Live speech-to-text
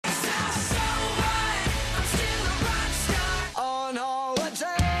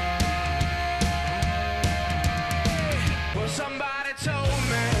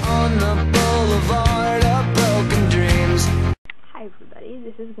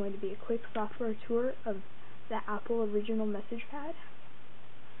is going to be a quick software tour of the Apple original MessagePad.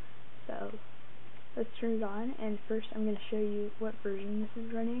 So let's turn it on, and first I'm going to show you what version this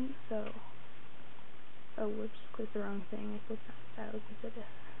is running. So, oh whoops, clicked the wrong thing. I clicked on styles instead of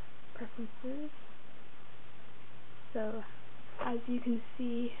preferences. So as you can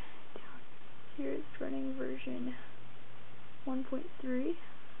see down here, it's running version 1.3.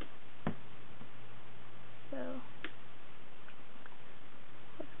 So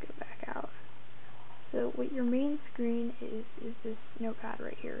let's go back out. So what your main screen is this notepad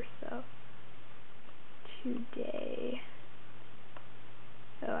right here. So today,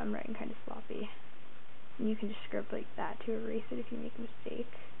 oh, I'm writing kind of sloppy. And you can just script like that to erase it if you make a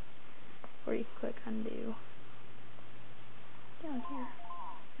mistake, or you can click undo down here.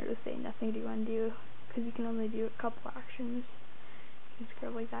 It'll say nothing to undo because you can only do a couple actions. You can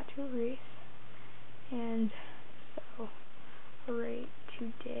script like that to erase. And so right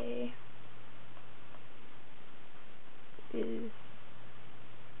today is,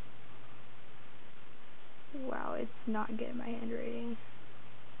 wow, it's not good at my handwriting.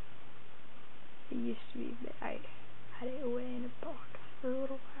 It used to be, but I had it away in a box for a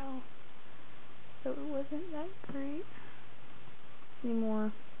little while, so it wasn't that great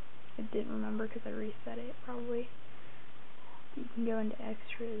anymore. I didn't remember because I reset it probably. You can go into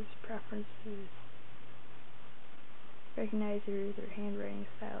extras, preferences, recognizers, or handwriting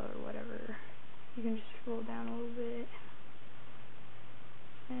style, or whatever. You can just scroll down a little bit,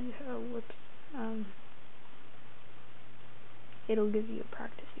 and oh whoops, it'll give you a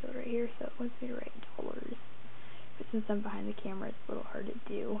practice field right here. So it wants me to write dollars, but since I'm behind the camera, it's a little hard to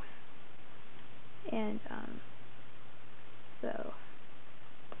do. And so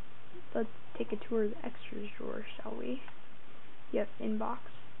let's take a tour of the extras drawer, shall we? You have inbox,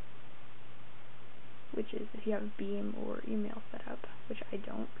 which is if you have Beam or email set up, which I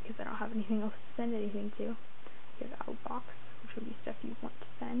don't because I don't have anything else to send anything to. You have outbox, which will be stuff you want to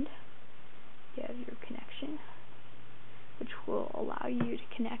send. You have your connection, which will allow you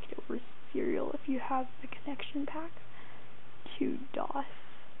to connect over serial if you have the connection pack to DOS,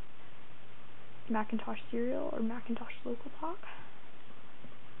 Macintosh Serial, or Macintosh Local Talk,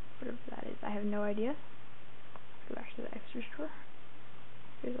 whatever that is. I have no idea. Let's go back to the extras drawer.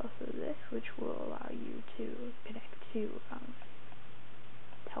 There's also this, which will allow you to connect to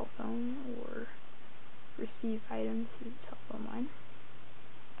telephone or receive items through the telephone line.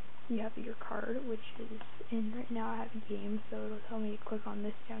 You have your card, which is in right now. I have a game, so it'll tell me to click on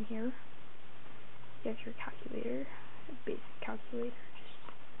this down here. You have your calculator, a basic calculator,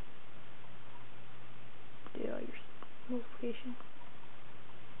 just do all your multiplication.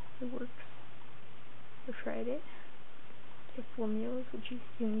 It works. I've tried it. You have formulas, which you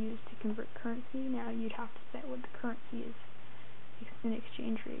can use to convert currency. Now you'd have to set what the currency is in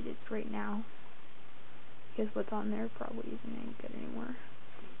exchange rate is right now, because what's on there probably isn't any good anymore.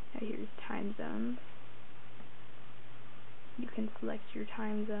 Now here's time zones. You can select your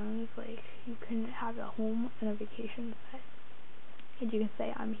time zones, like you can have a home and a vacation set, and you can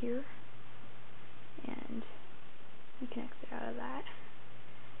say I'm here, and you can exit out of that.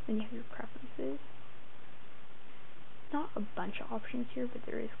 Then you have your preferences. Not a bunch of options here, but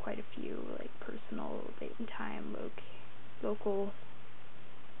there is quite a few, like personal, date and time, local,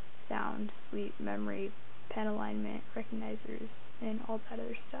 sound, sleep, memory, pen alignment, recognizers, and all that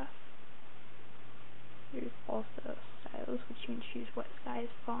other stuff. There's also styles, which you can choose what size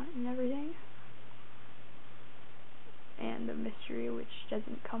font and everything. And the mystery, which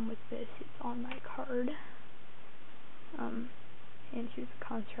doesn't come with this, it's on my card. And here's the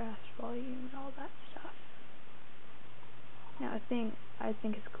contrast, volume, and all that stuff. Now, a thing I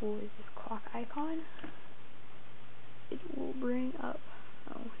think is cool is this clock icon. It will bring up,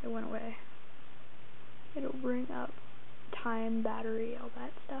 oh, it went away. It'll bring up time, battery, all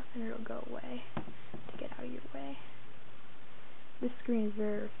that stuff, and it'll go away to get out of your way. This screen is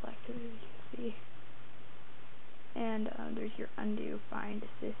very reflective, as you can see. And there's your undo, find,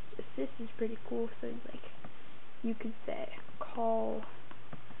 assist. Assist is pretty cool, so it's like you could say call.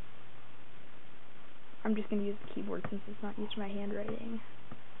 I'm just going to use the keyboard since it's not used to my handwriting.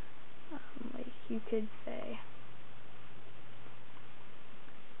 Like you could say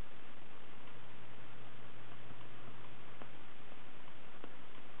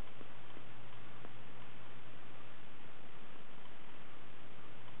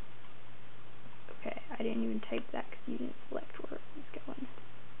okay, I didn't even type that because you didn't select where it was going.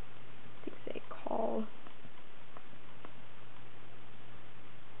 You could say call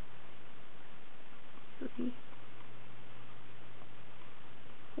three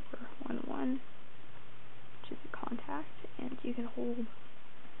 411, which is a contact, and you can hold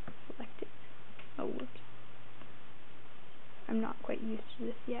I'm not quite used to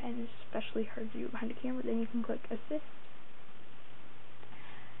this yet, and it's especially hard to do behind a camera. Then you can click assist,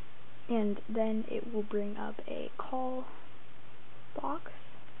 and then it will bring up a call box,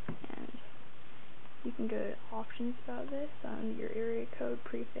 and you can go to options about this, your area code,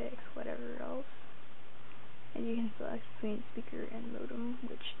 prefix, whatever else, and you can select between speaker and modem,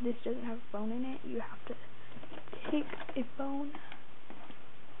 which this doesn't have a phone in it. You have to take a phone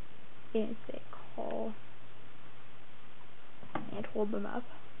and say call and hold them up,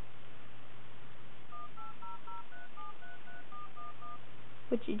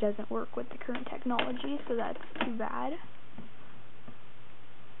 which it doesn't work with the current technology, so that's too bad.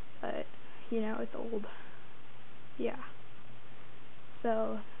 But you know, it's old. Yeah.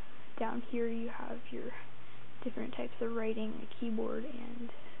 So down here you have your different types of writing, a keyboard and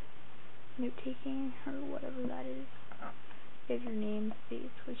note taking, or whatever that is. You have your name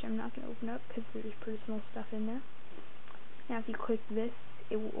space, which I'm not going to open up because there's personal stuff in there. Now if you click this,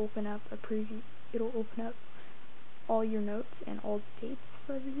 it will open up a preview. It'll open up all your notes and all the dates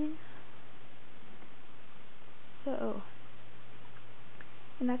for everything. So,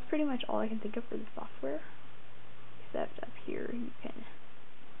 and that's pretty much all I can think of for the software, except up here you can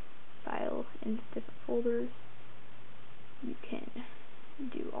file into different folders. You can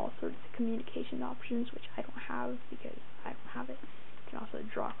do all sorts of communication options, which I don't have because I don't have it. You can also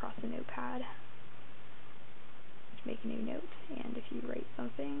draw across a notepad to make a new note, and if you write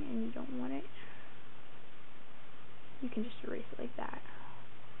something and you don't want it, you can just erase it like that.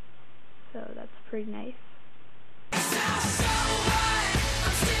 So that's pretty nice.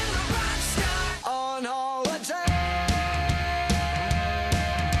 On holiday.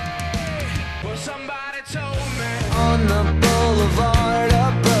 Well, somebody told me on the